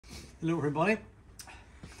Hello everybody.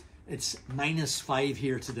 It's -5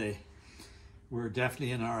 here today. We're definitely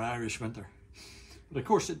in our Irish winter. But of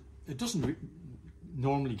course it doesn't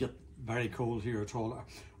normally get very cold here at all.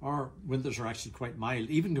 Our winters are actually quite mild.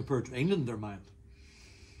 Even compared to England, they're mild.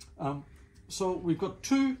 So we've got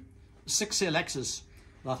two 6CLXs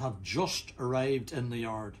that have just arrived in the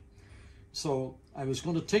yard. So I was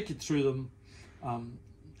going to take you through them,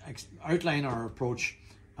 outline our approach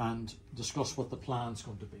and discuss what the plan's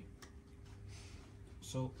going to be.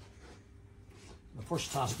 So the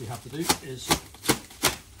first task we have to do is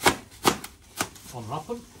unwrap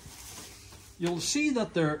them. You'll see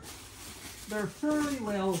that they're fairly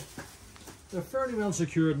well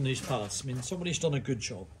secured in these pallets. I mean, somebody's done a good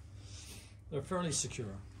job. They're fairly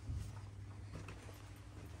secure.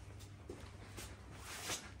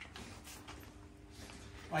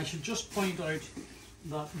 I should just point out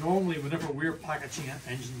that normally whenever we're packaging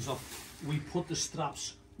engines up, we put the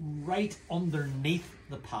straps right underneath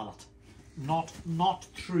the pallet, not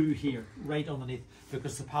through here, right underneath,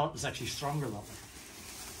 because the pallet is actually stronger that way.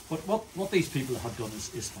 But what these people have done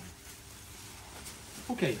is fine.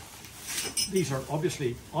 Okay, these are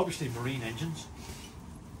obviously marine engines,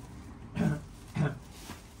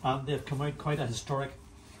 and they've come out quite a historic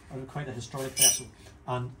vessel,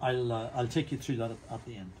 and I'll take you through that at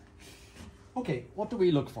the end. Okay, what do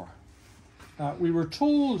we look for? We were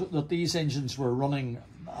told that these engines were running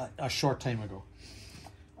a short time ago.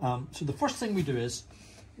 So the first thing we do is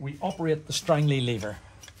we operate the strangling lever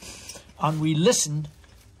and we listen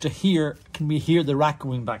to hear, can we hear the rack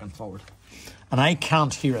going back and forward? And I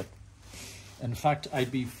can't hear it. In fact,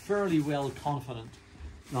 I'd be fairly well confident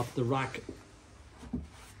that the rack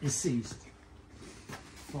is seized.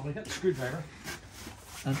 So I get the screwdriver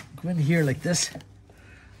and go in here like this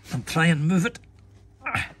and try and move it.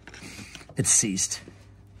 It's seized.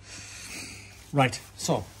 Right,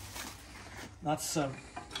 so that's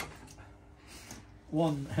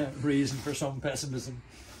one reason for some pessimism.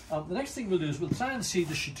 The next thing we'll do is we'll try and see,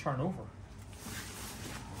 does she turn over?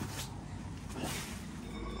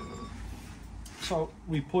 So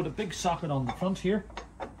we put a big socket on the front here,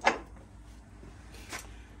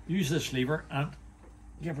 use this lever and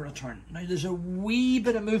give her a turn. Now there's a wee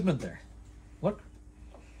bit of movement there. Look,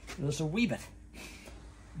 there's a wee bit,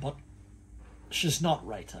 but she's not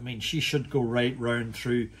right. I mean, she should go right round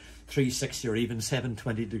through 360 or even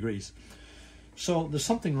 720 degrees. So there's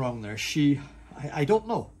something wrong there. I don't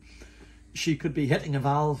know. She could be hitting a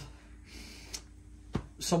valve.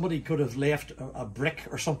 Somebody could have left a brick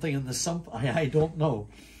or something in the sump. I don't know.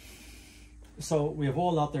 So we have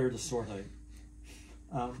all that there to sort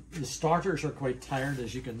out. The starters are quite tired,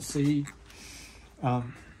 as you can see.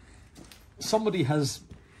 Somebody has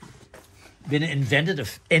been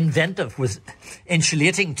inventive with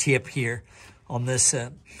insulating tape here on this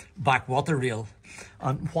back water rail.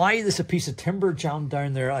 And why there's a piece of timber jammed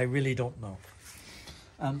down there, I really don't know.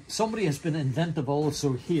 Somebody has been inventive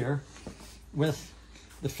also here with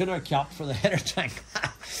the filler cap for the header tank.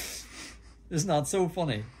 Isn't that so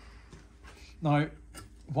funny? Now,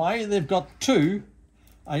 why they've got two,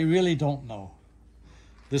 I really don't know.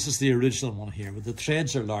 This is the original one here, but the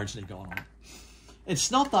threads are largely gone on.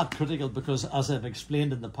 It's not that critical because, as I've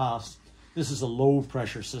explained in the past, this is a low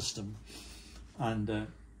pressure system, and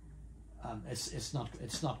it's not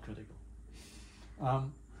critical.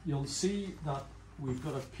 You'll see that we've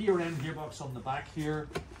got a PRM gearbox on the back here,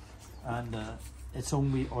 and it's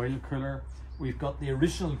only oil cooler. We've got the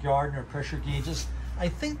original Gardner pressure gauges. I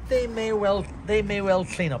think they may well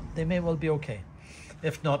clean up. They may well be okay.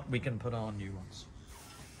 If not, we can put on new ones.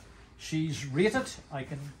 She's rated, I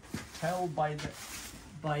can tell by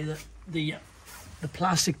the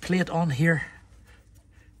plastic plate on here.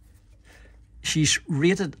 She's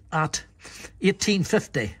rated at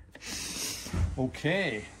 1850.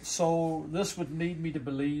 Okay, so this would lead me to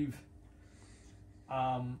believe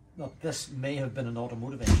that this may have been an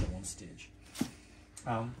automotive engine at one stage.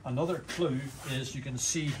 Another clue is you can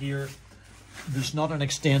see here there's not an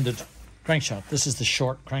extended crankshaft. This is the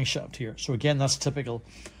short crankshaft here. So again, that's typical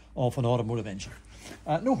of an automotive engine.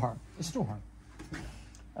 No harm. It's no harm.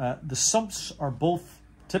 The sumps are both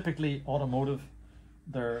typically automotive.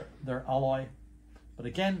 They're alloy, but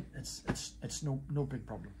again, it's no big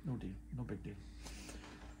problem. No deal. No big deal.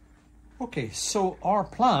 Okay, so our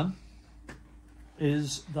plan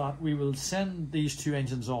is that we will send these two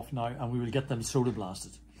engines off now and we will get them soda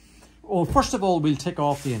blasted. Well, first of all, we'll take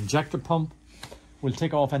off the injector pump. We'll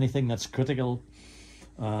take off anything that's critical.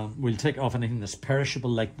 We'll take off anything that's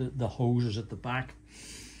perishable, like the hoses at the back.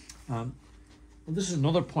 Well, this is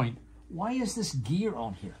another point. Why is this gear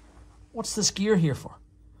on here? What's this gear here for?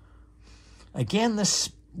 Again,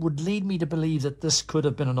 this would lead me to believe that this could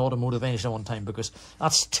have been an automotive engine at one time, because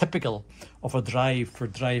that's typical of a drive for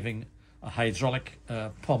driving a hydraulic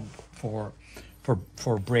pump for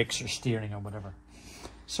brakes or steering or whatever.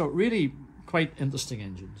 So really quite interesting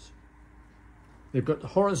engines. They've got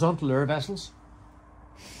horizontal air vessels,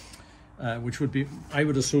 which would be, I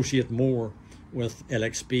would associate more with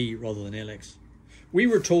LXB rather than LX. We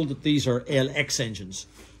were told that these are LX engines,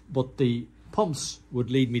 but the pumps would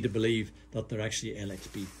lead me to believe that they're actually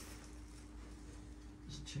LXB.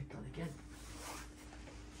 Let's check that again.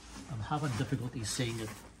 I'm having difficulty seeing it.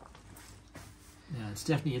 Yeah, it's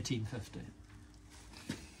definitely 1850.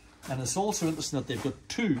 And it's also interesting that they've got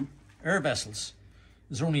 2 air vessels.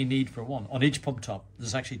 There's only need for 1. On each pump top,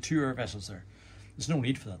 there's actually 2 air vessels there. There's no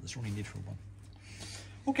need for that. There's only need for 1.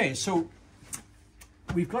 Okay, so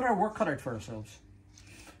we've got our work cut out for ourselves.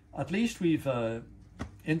 At least we've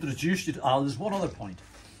introduced it. There's one other point.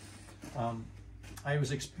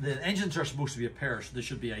 The engines are supposed to be a pair, so they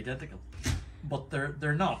should be identical, but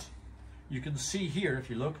they're not. You can see here, if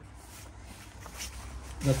you look,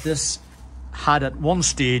 that this had at one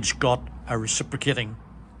stage got a reciprocating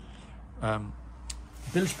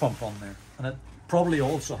bilge pump on there, and it probably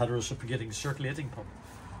also had a reciprocating circulating pump,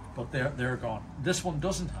 but they're gone. This one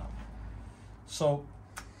doesn't have. So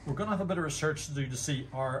we're going to have a bit of research to do to see,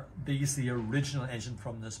 are these the original engine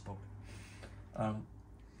from this boat.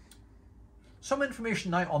 Some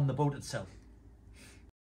information now on the boat itself.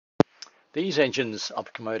 These engines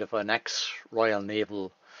have come out of an ex-Royal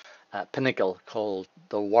Naval pinnacle called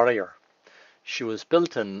the Warrior. She was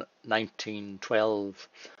built in 1912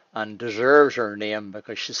 and deserves her name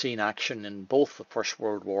because she's seen action in both the First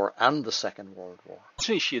World War and the Second World War.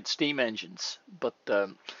 Actually, she had steam engines, but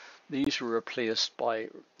these were replaced by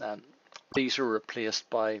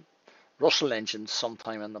Russell engines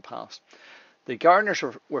sometime in the past. The Gardners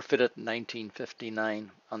were fitted in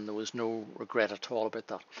 1959, and there was no regret at all about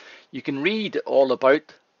that. You can read all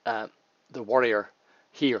about the Warrior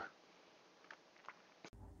here.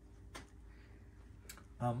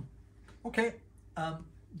 Okay,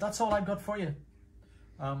 that's all I've got for you.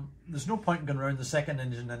 There's no point in going around the second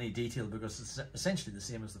engine in any detail because it's essentially the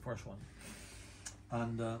same as the first one.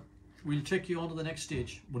 And we'll take you on to the next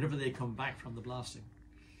stage whenever they come back from the blasting.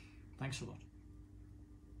 Thanks a lot.